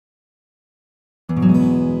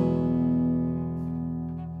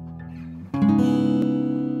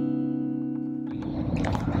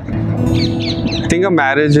think a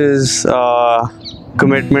marriage is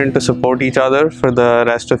commitment to support each other for the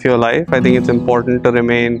rest of your life. I think it's important to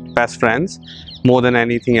remain best friends more than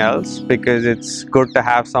anything else, because it's good to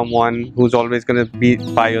have someone who's always going to be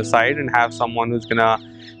by your side and have someone who's going to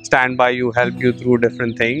stand by you, help you through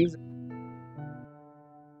different things.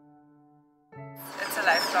 It's a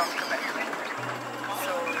lifelong commitment.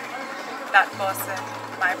 So that person,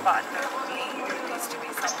 my partner, me, needs to be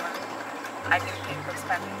someone I can think of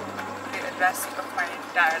spending the rest of my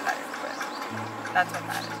entire life with. That's what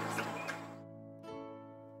marriage is.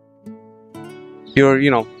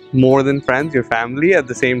 You're, more than friends, you're family. At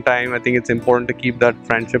the same time, I think it's important to keep that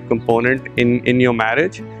friendship component in your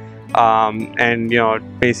marriage.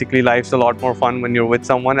 Basically life's a lot more fun when you're with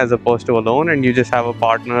someone as opposed to alone, and you just have a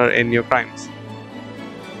partner in your crimes.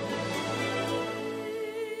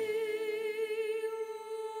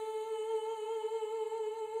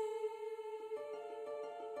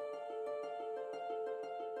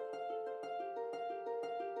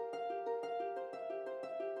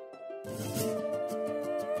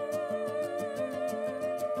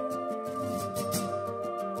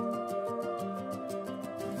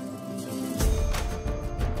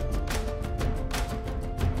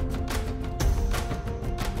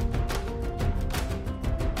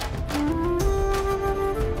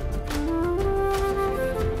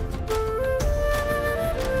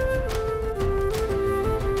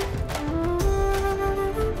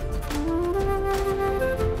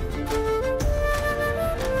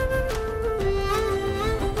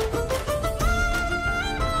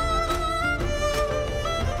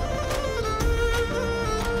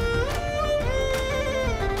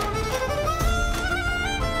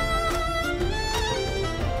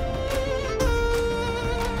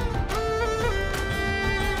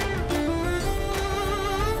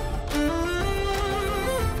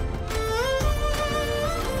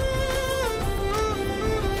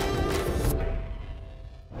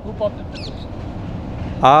 Who popped the pillows?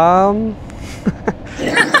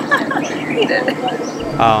 He did.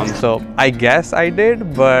 So I guess I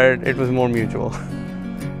did, but it was more mutual.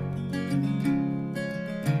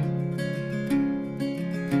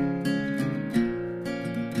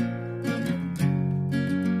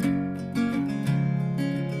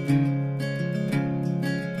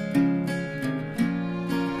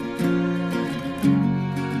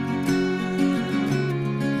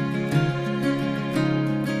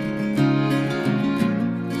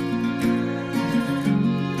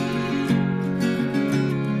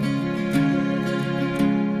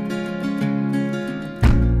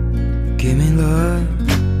 Give me love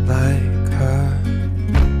like her.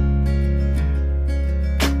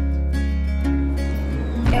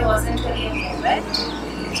 It wasn't really a moment.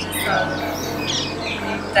 It just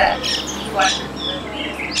that he wanted to be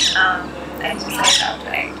with me. I just said out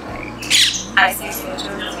like I see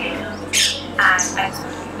future with you, and I just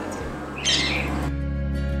want to be with you.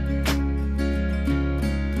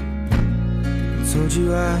 Told you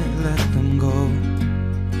I'd let them go.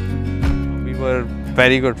 We were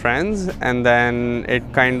very good friends, and then it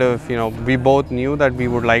kind of, we both knew that we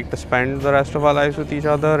would like to spend the rest of our lives with each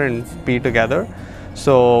other and be together.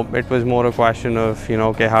 So it was more a question of,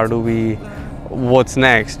 okay, what's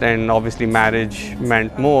next? And obviously marriage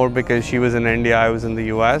meant more because she was in India, I was in the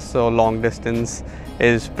US, so long distance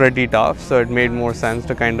is pretty tough. So it made more sense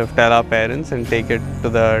to kind of tell our parents and take it to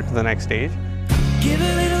the next stage. Give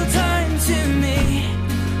a little time to me.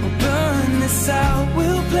 We'll burn this out.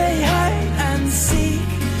 We'll play hide and seek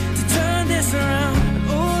to turn this around.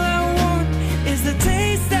 All I want is the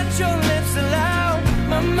taste that your lips allow.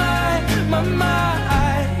 My mind, my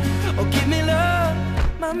mind. Oh, give me love.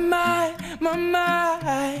 My mind, my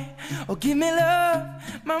mind. Oh, give me love.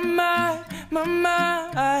 My mind, my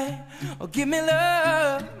mind. Oh, give me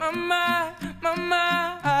love. My mind, my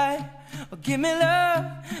mind. Oh, give me love.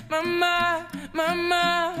 My mind, my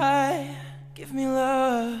mind. Give me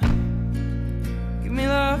love. Give me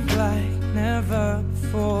love like never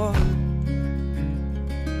before.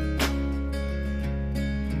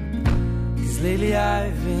 'Cause lately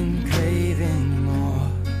I've been craving more.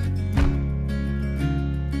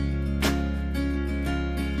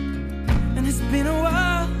 And it's been a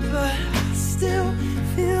while, but I still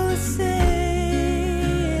feel the same.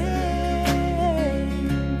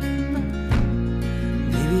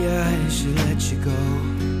 Maybe I should let you go.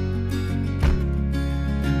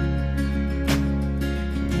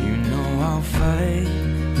 I'll fight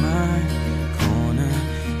my corner,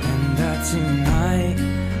 and that tonight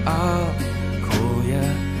I'll call you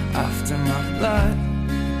after my blood.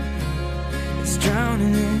 It's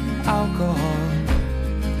drowning in alcohol.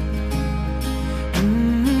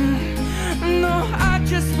 No, I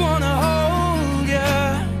just wanna hold you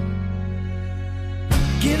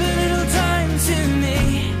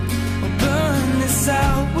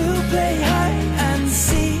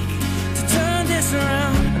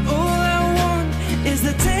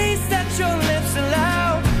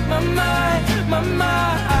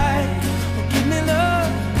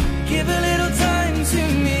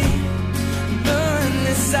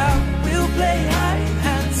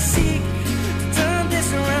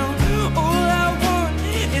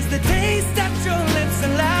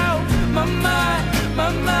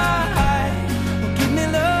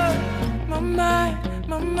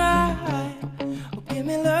my. Oh, give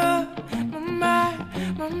me love, my.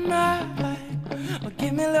 Oh, give me love, my. Oh,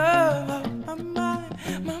 give me love, my.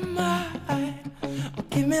 Oh,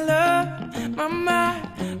 give me love.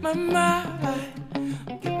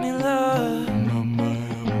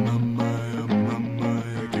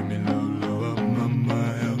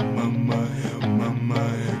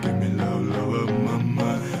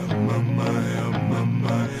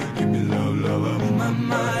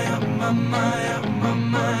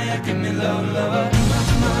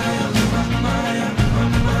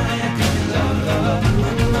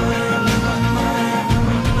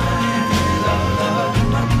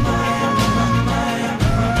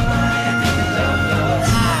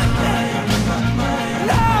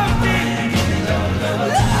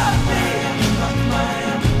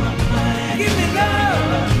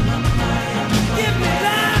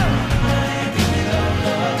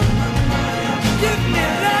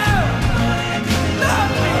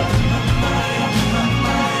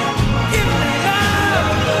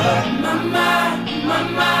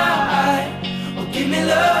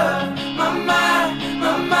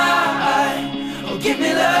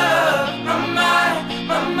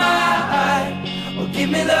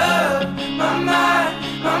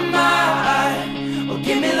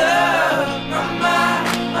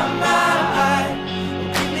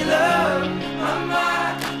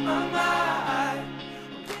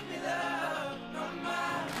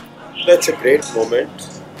 That's a great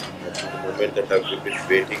moment. That's a moment that I've been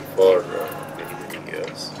waiting for many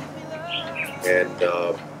years. And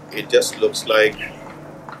it just looks like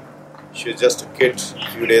she was just a kid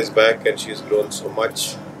a few days back and she's grown so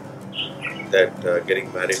much that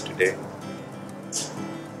getting married today.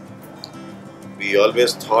 We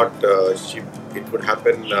always thought it would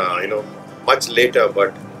happen, much later,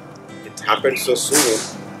 but it happened so soon,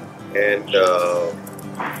 and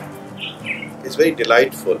it's very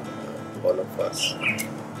delightful to all of us,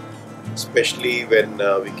 especially when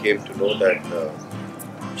we came to know that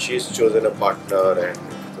she's chosen a partner and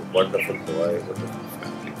it's a wonderful boy, wonderful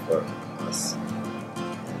family for us.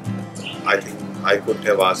 I think I couldn't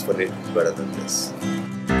have asked for anything better than this.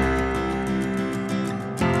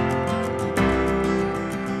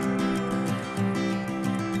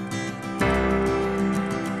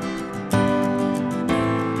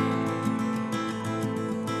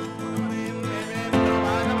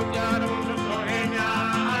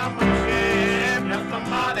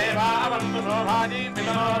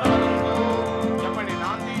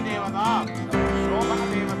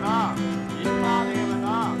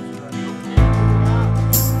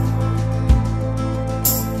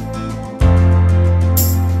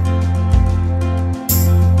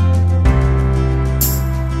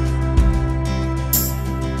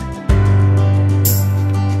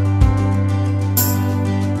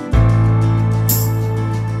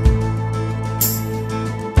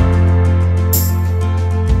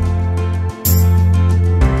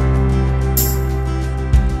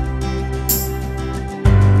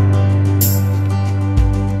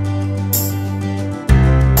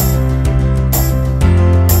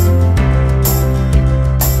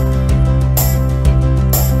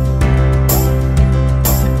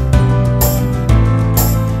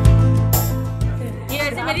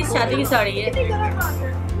 शादी की साड़ी है,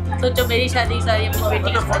 सोचो मेरी शादी की साड़ी अपनी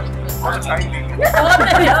बेटी की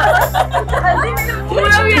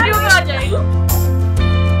पूरा वीडियो में आ जाएगा।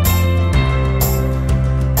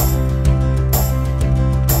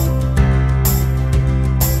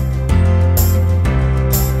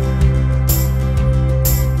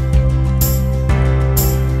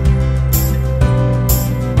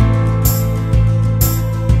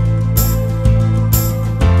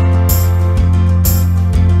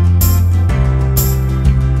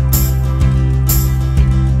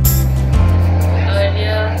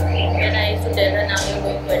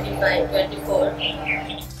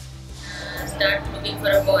 Start looking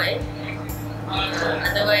for a boy.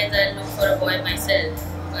 Otherwise, I'll look for a boy myself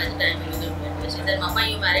by the time you look at it. She said, Mama,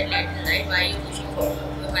 you married late in life. Why are you pushing forward?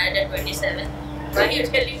 You married at 27. Why are you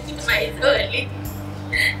telling me to marry so early?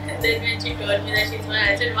 Then when she told me that she's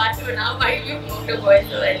married, I said, why you now? Why you moved a boy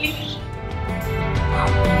so early?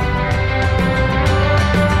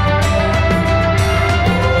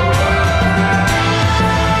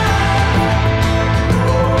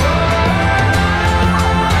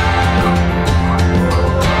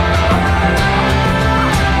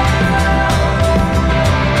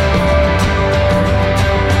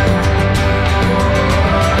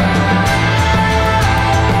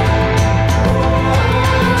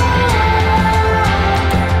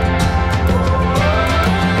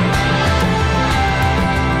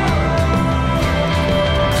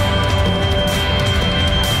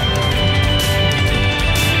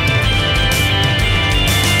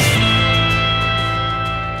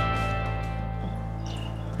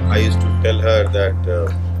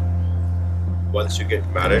 once you get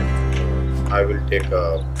married, I will take a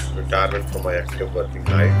retirement from my active working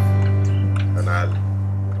life, and I'll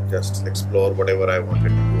just explore whatever I wanted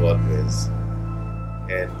to do always.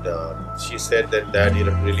 And she said that Dad,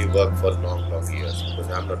 you'll really work for long years because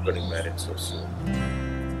I'm not getting married so soon.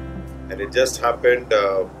 And it just happened,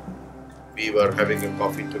 we were having a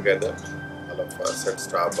coffee together, all of us at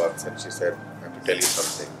Starbucks, and she said, I have to tell you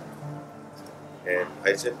something. And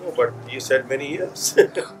I said, no, but you said many years.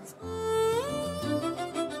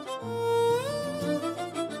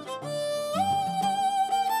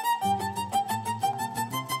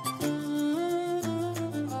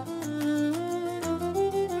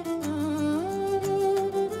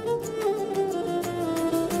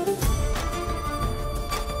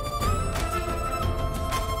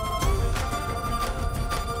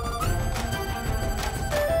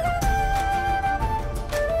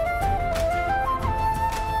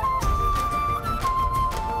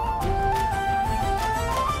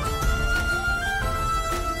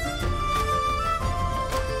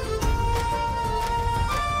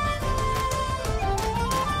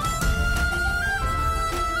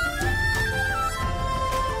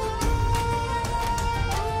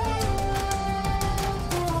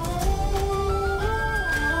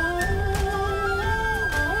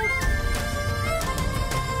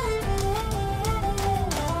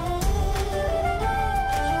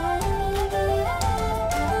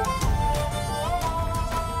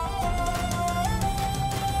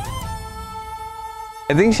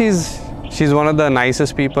 I think she's one of the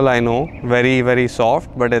nicest people I know. Very soft,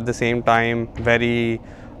 but at the same time very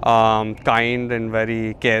kind and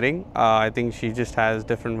very caring. I think she just has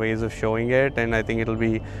different ways of showing it, and I think it'll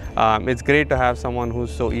be it's great to have someone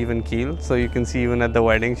who's so even keeled. So you can see even at the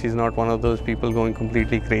wedding, she's not one of those people going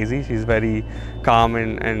completely crazy. She's very calm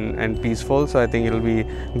and peaceful. So I think it'll be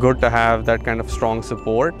good to have that kind of strong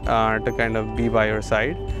support to kind of be by her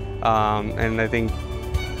side, and I think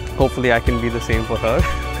hopefully I can be the same for her.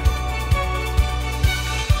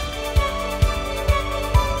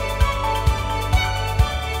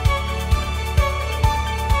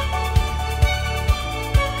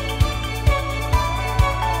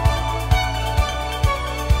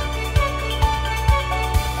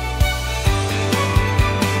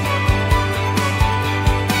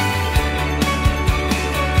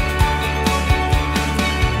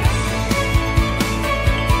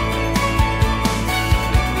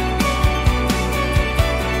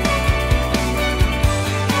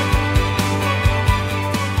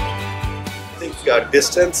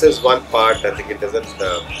 Distance is one part. I think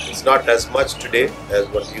it's not as much today as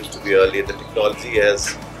what used to be earlier. The technology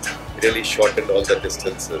has really shortened all the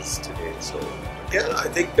distances today. So yeah, I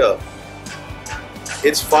think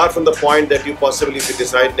it's far from the point that you possibly, if you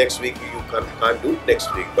decide next week, you can't do it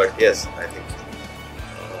next week. But yes, I think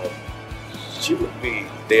she would be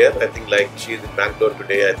there. I think like she's in Bangalore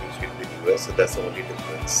today, I think she'll be in the US, so that's the only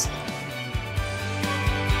difference.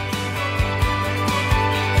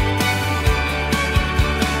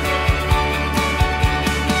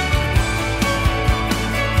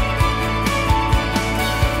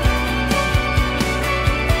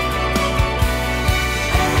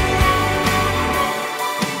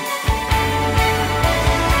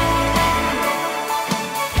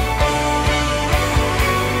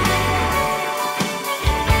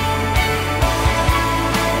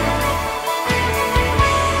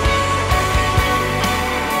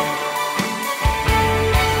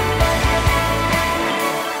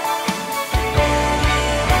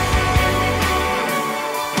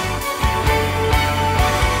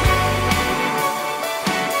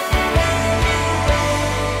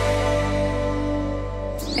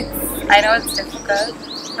 I know it's difficult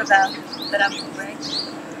for them that I'm moving,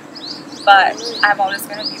 but I'm always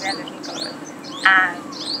going to be their little girl, and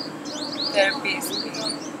they're basically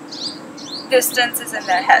distances in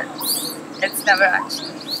their heads. It's never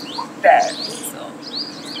actually there, so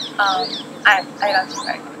I love you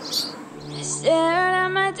very much. I stared at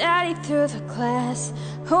my daddy through the glass,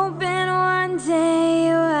 hoping one day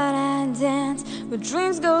you would dance. But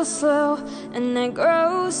dreams go slow and they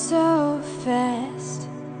grow so fast.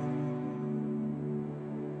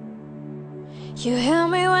 You held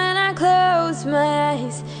me when I closed my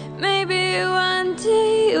eyes. Maybe one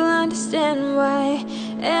day you'll understand why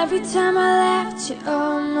every time I laughed you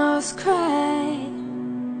almost cried.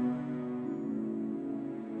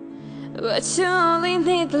 But you only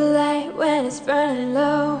need the light when it's burning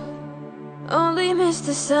low. Only miss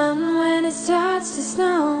the sun when it starts to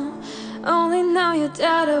snow. Only know you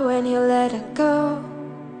doubt her when you let her go.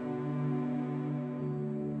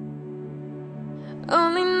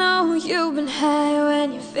 Only know you've been high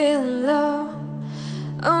when you're feeling low.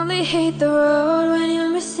 Only hate the road when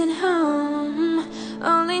you're missing home.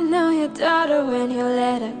 Only know your daughter when you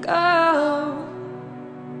let her go.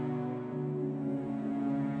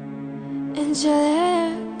 And you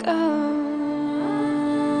let her go.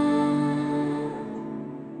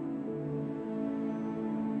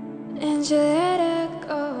 And you let her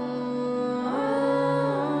go.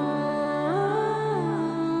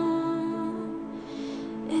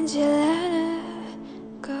 And you let her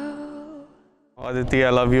go. Aditi, I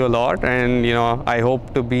love you a lot, and I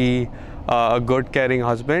hope to be a good, caring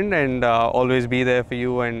husband, and always be there for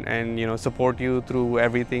you, and support you through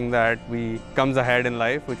everything that comes ahead in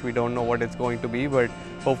life, which we don't know what it's going to be, but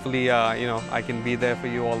hopefully I can be there for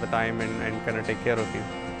you all the time and kind of take care of you.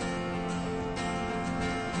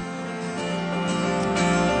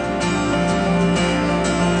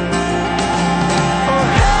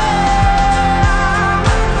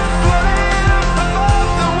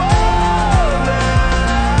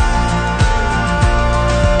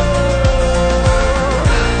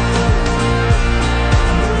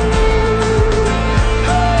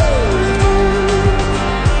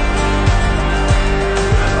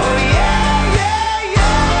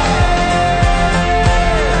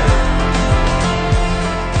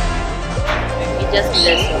 Just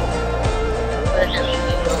bless her.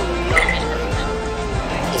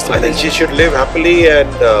 I think she should live happily and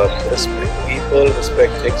respect people,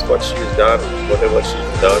 respect things, what she's done, whatever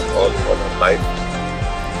she's done all her life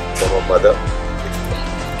for her mother.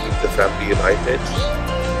 Keep the family united.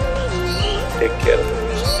 Take care of her.